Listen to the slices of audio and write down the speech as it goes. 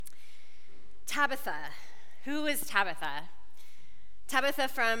Tabitha. Who is Tabitha? Tabitha,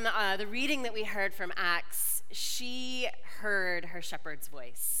 from the reading that we heard from Acts, she heard her shepherd's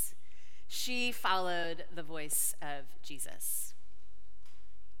voice. She followed the voice of Jesus.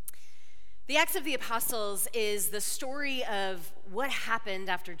 The Acts of the Apostles is the story of what happened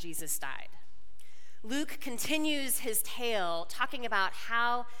after Jesus died. Luke continues his tale talking about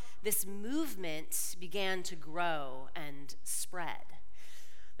how this movement began to grow and spread.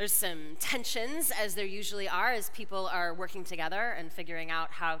 There's some tensions, as there usually are, as people are working together and figuring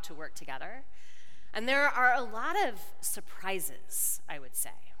out how to work together. And there are a lot of surprises, I would say.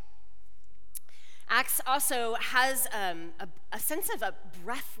 Acts also has a sense of a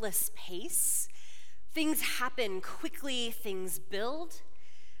breathless pace. Things happen quickly, things build.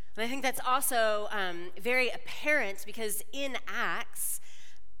 And I think that's also very apparent because in Acts,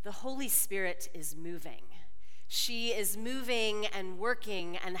 the Holy Spirit is moving. She is moving and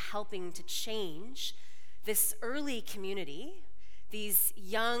working and helping to change this early community, these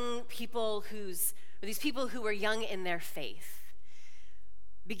young people who were young in their faith.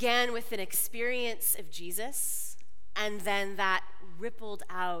 Began with an experience of Jesus, and then that rippled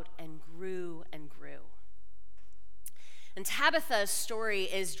out and grew and grew. And Tabitha's story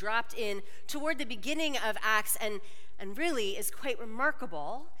is dropped in toward the beginning of Acts and really is quite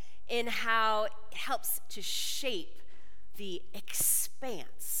remarkable in how it helps to shape the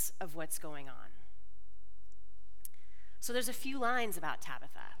expanse of what's going on. So there's a few lines about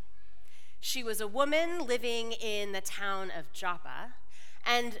Tabitha. She was a woman living in the town of Joppa,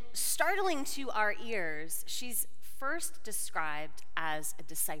 and startling to our ears, she's first described as a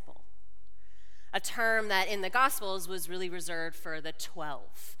disciple, a term that in the Gospels was really reserved for the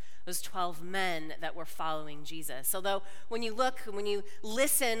 12. Those 12 men that were following Jesus. Although when you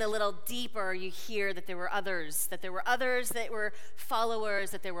listen a little deeper, you hear that there were others that were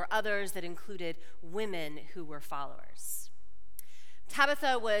followers, that there were others that included women who were followers.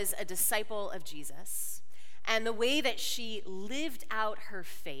 Tabitha was a disciple of Jesus, and the way that she lived out her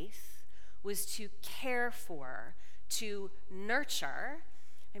faith was to care for, to nurture,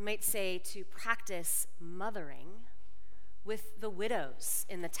 I might say to practice mothering, with the widows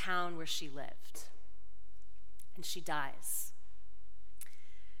in the town where she lived. And she dies.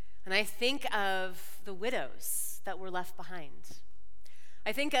 And I think of the widows that were left behind.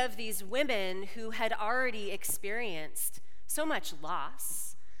 I think of these women who had already experienced so much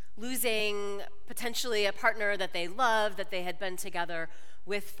loss, losing potentially a partner that they loved, that they had been together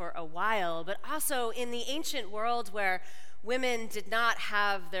with for a while, but also in the ancient world where women did not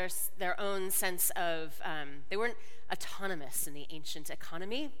have their own sense of, they weren't autonomous in the ancient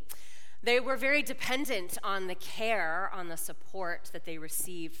economy. They were very dependent on the care, on the support that they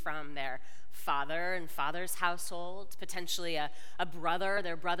received from their father and father's household, potentially a brother,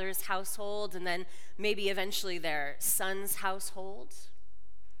 their brother's household, and then maybe eventually their son's household.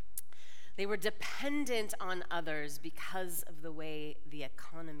 They were dependent on others because of the way the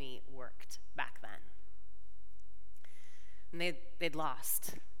economy worked back then. And they'd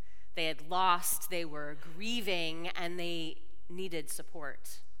lost. They had lost, they were grieving, and they needed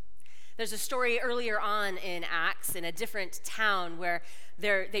support. There's a story earlier on in Acts in a different town where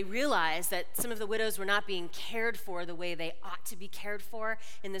they realized that some of the widows were not being cared for the way they ought to be cared for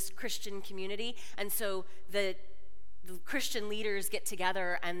in this Christian community. And so the Christian leaders get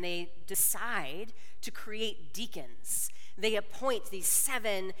together and they decide to create deacons. They appoint these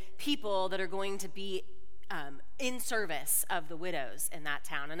 7 people that are going to be in service of the widows in that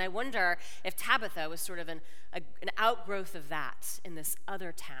town. And I wonder if Tabitha was sort of an outgrowth of that in this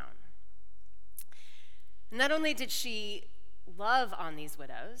other town. Not only did she love on these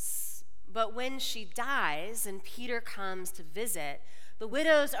widows, but when she dies and Peter comes to visit, the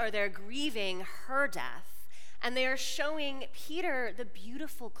widows are there grieving her death, and they are showing Peter the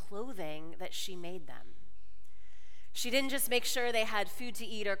beautiful clothing that she made them. She didn't just make sure they had food to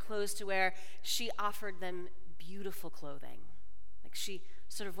eat or clothes to wear, she offered them beautiful clothing. Like she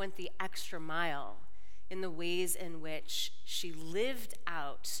sort of went the extra mile in the ways in which she lived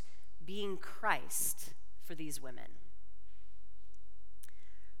out being Christ for these women.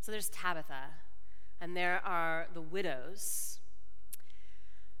 So there's Tabitha, and there are the widows.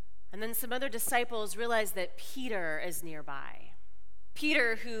 And then some other disciples realize that Peter is nearby.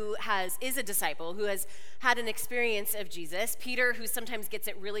 Peter, who is a disciple, who has had an experience of Jesus. Peter, who sometimes gets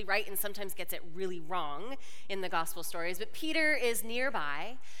it really right and sometimes gets it really wrong in the gospel stories. But Peter is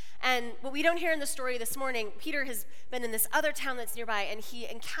nearby. And what we don't hear in the story this morning, Peter has been in this other town that's nearby, and he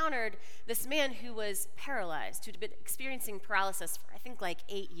encountered this man who was paralyzed, who'd been experiencing paralysis for, I think, like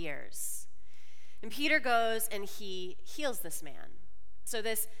 8 years. And Peter goes and he heals this man, So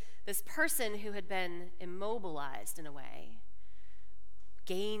this person who had been immobilized in a way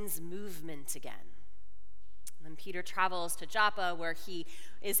gains movement again. And then Peter travels to Joppa, where he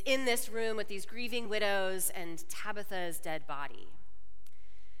is in this room with these grieving widows and Tabitha's dead body.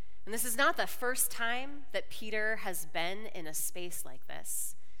 And this is not the first time that Peter has been in a space like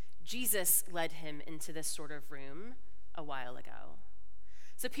this. Jesus led him into this sort of room a while ago.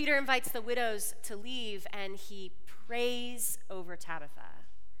 So Peter invites the widows to leave, and he prays over Tabitha.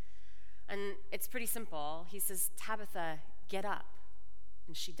 And it's pretty simple. He says, "Tabitha, get up."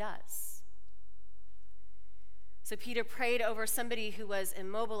 And she does. So Peter prayed over somebody who was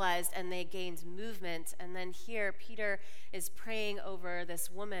immobilized, and they gained movement. And then here, Peter is praying over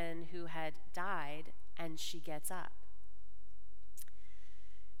this woman who had died, and she gets up.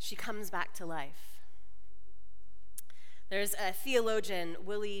 She comes back to life. There's a theologian,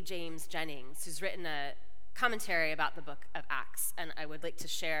 Willie James Jennings, who's written a commentary about the book of Acts, and I would like to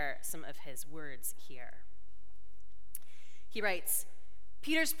share some of his words here. He writes,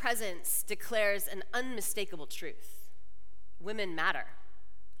 "Peter's presence declares an unmistakable truth. Women matter.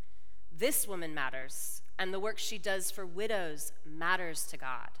 This woman matters, and the work she does for widows matters to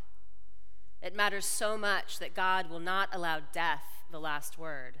God. It matters so much that God will not allow death the last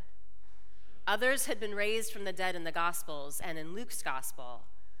word. Others had been raised from the dead in the Gospels and in Luke's Gospel,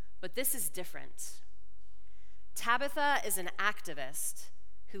 but this is different. Tabitha is an activist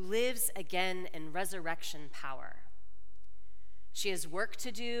who lives again in resurrection power. She has work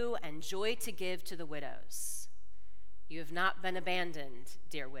to do and joy to give to the widows. You have not been abandoned,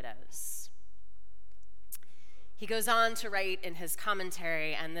 dear widows." He goes on to write in his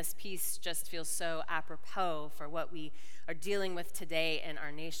commentary, and this piece just feels so apropos for what we are dealing with today in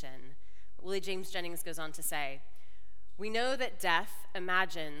our nation. Willie James Jennings goes on to say, "We know that death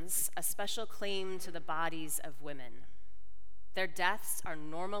imagines a special claim to the bodies of women. Their deaths are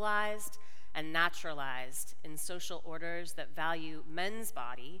normalized and naturalized in social orders that value men's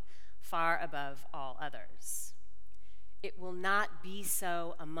body far above all others. It will not be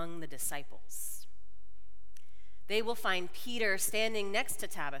so among the disciples. They will find Peter standing next to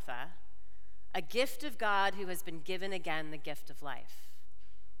Tabitha, a gift of God who has been given again the gift of life.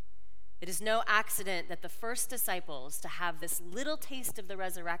 It is no accident that the first disciples to have this little taste of the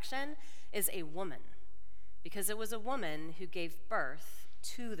resurrection is a woman, because it was a woman who gave birth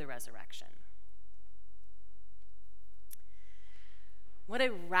to the resurrection." What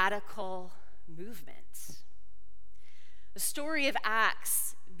a radical movement. The story of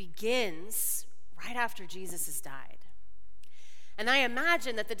Acts begins right after Jesus has died. And I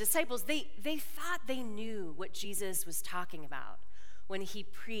imagine that the disciples, they thought they knew what Jesus was talking about when he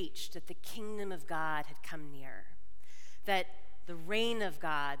preached that the kingdom of God had come near, that the reign of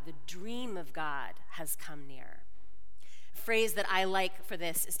God, the dream of God has come near. A phrase that I like for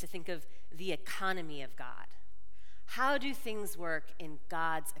this is to think of the economy of God. How do things work in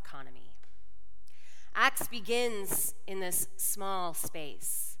God's economy? Acts begins in this small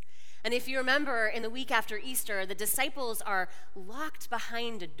space. And if you remember, in the week after Easter, the disciples are locked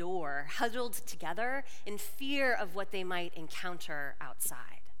behind a door, huddled together in fear of what they might encounter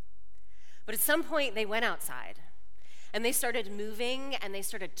outside. But at some point, they went outside, and they started moving, and they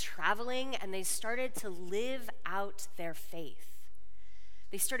started traveling, and they started to live out their faith.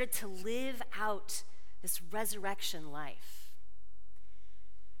 They started to live out this resurrection life.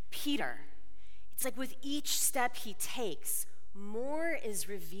 Peter, it's like with each step he takes, more is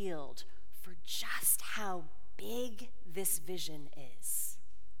revealed for just how big this vision is.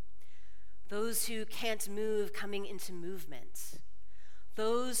 Those who can't move coming into movement.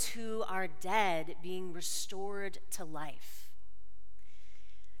 Those who are dead being restored to life.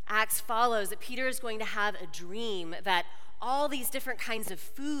 Acts follows that Peter is going to have a dream that all these different kinds of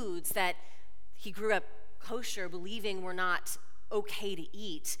foods that he grew up kosher believing were not okay to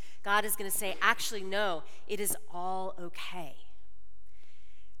eat, God is going to say, actually, no, it is all okay.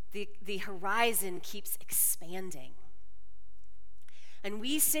 The horizon keeps expanding. And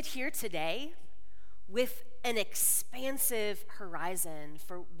we sit here today with an expansive horizon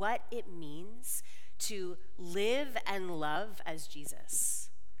for what it means to live and love as Jesus,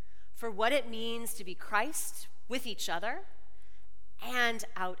 for what it means to be Christ with each other and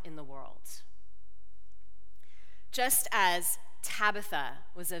out in the world. Just as Tabitha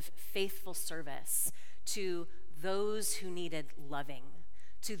was of faithful service to those who needed loving,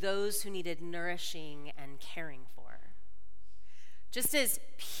 to those who needed nourishing and caring for. Just as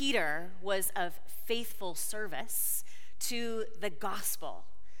Peter was of faithful service to the gospel,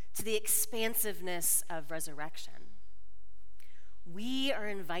 to the expansiveness of resurrection, we are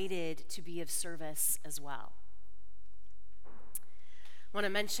invited to be of service as well. I want to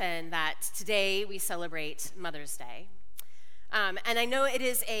mention that today we celebrate Mother's Day. And I know it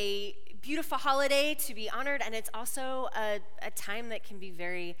is a beautiful holiday to be honored, and it's also a time that can be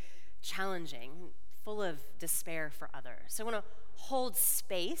very challenging, full of despair for others. So I want to hold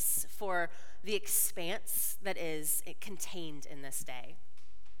space for the expanse that is contained in this day.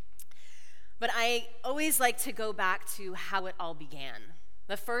 But I always like to go back to how it all began.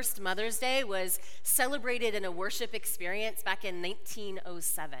 The first Mother's Day was celebrated in a worship experience back in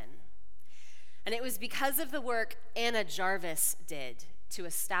 1907. And it was because of the work Anna Jarvis did to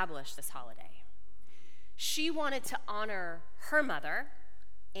establish this holiday. She wanted to honor her mother,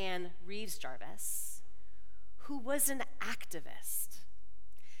 Anne Reeves Jarvis, who was an activist.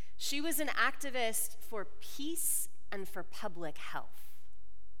 She was an activist for peace and for public health.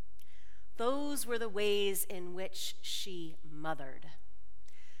 Those were the ways in which she mothered,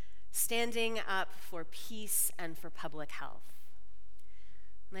 standing up for peace and for public health.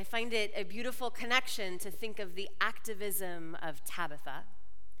 And I find it a beautiful connection to think of the activism of Tabitha,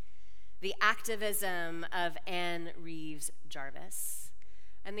 the activism of Anne Reeves Jarvis,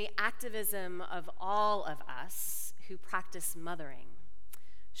 and the activism of all of us who practice mothering,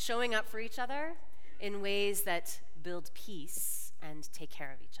 showing up for each other in ways that build peace and take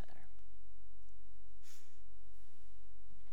care of each other.